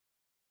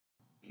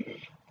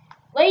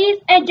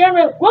Ladies and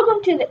gentlemen,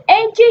 welcome to the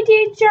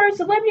AGT Cherries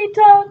Celebrity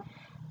Talk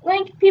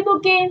Link People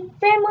Game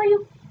Family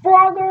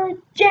Frogger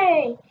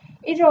J.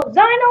 It's your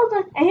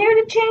Zinos and here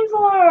the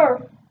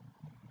Chancellor.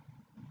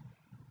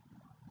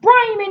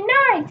 Brian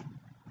McKnight.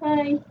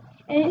 Hi.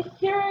 And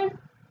here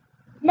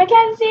Mack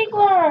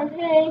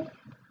Hey.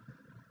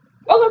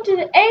 Welcome to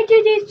the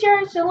AGT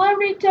Cherries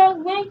Celebrity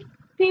Talk Link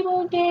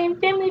People Game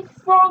Family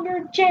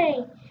Frogger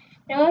J.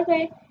 Now let's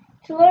play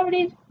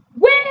Celebrities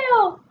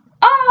Wheel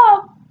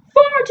of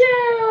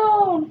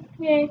Fortune!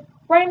 Okay,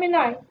 Brian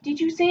McKnight, did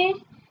you see it?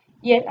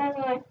 Yes, I was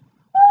like,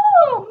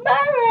 oh, my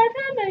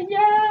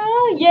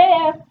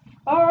yeah.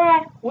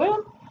 Alright,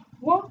 well,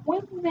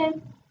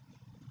 then.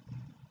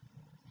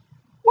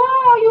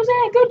 Wow, you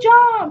said it, good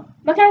job!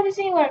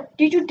 Mackenzie Singler,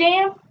 did you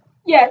dance?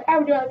 Yes, I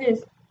was doing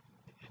this.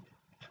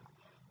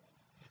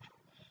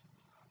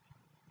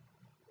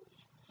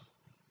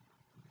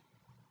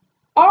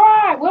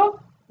 Alright,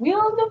 well, Wheel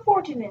of the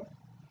Fortune.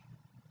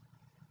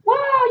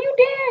 Wow, you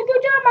did!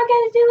 Good job,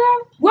 Mackenzie Singler!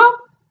 Well,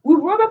 we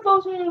were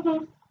both.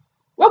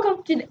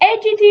 Welcome to the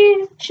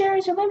AGT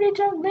Cherries Celebrity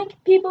Talk Link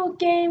People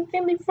Game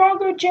Family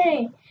Frogger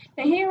J.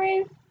 And here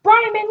is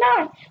Brian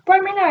McKnight.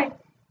 Brian McKnight,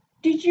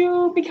 did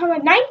you become a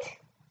knight?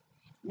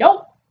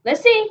 Nope.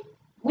 Let's see.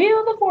 Wheel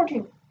of the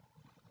Fortune.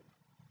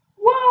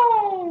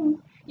 Whoa!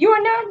 You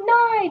are not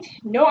knight.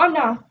 No, I'm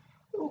not.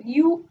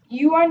 You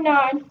are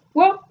not.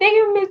 Well, thank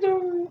you,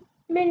 Mr.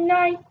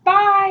 McKnight.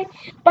 Bye.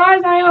 Bye,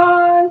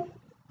 Zion.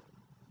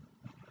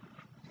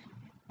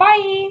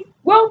 Bye.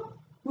 Well,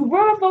 we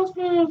were both.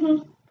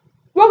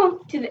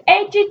 Welcome to the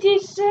AGT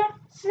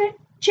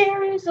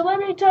Cherries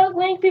Celebrity Talk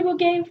Link People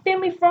Game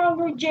Family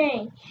Frogger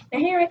Jane. Now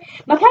here is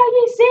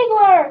Mackenzie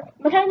Ziegler.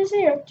 Mackenzie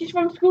Ziegler. She's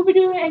from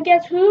Scooby-Doo and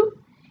guess who?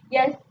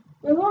 Yes,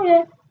 we're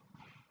loaded.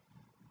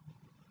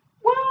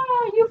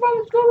 Wow, you're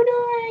from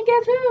Scooby-Doo and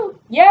guess who?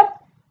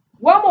 Yep.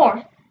 One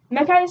more.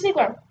 Mackenzie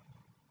Ziegler.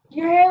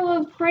 Your hair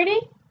looks pretty?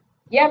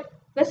 Yep.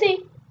 Let's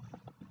see.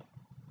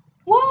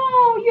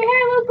 Wow, your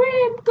hair looks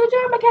pretty. Good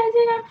job, Mackenzie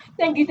Ziegler.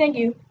 Thank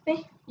you.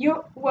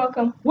 You're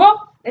welcome.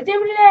 Well, that's it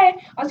for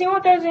today. I'll see you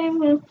on Thursday.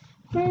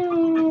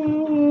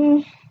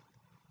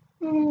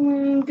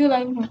 Good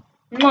night.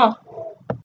 Mwah.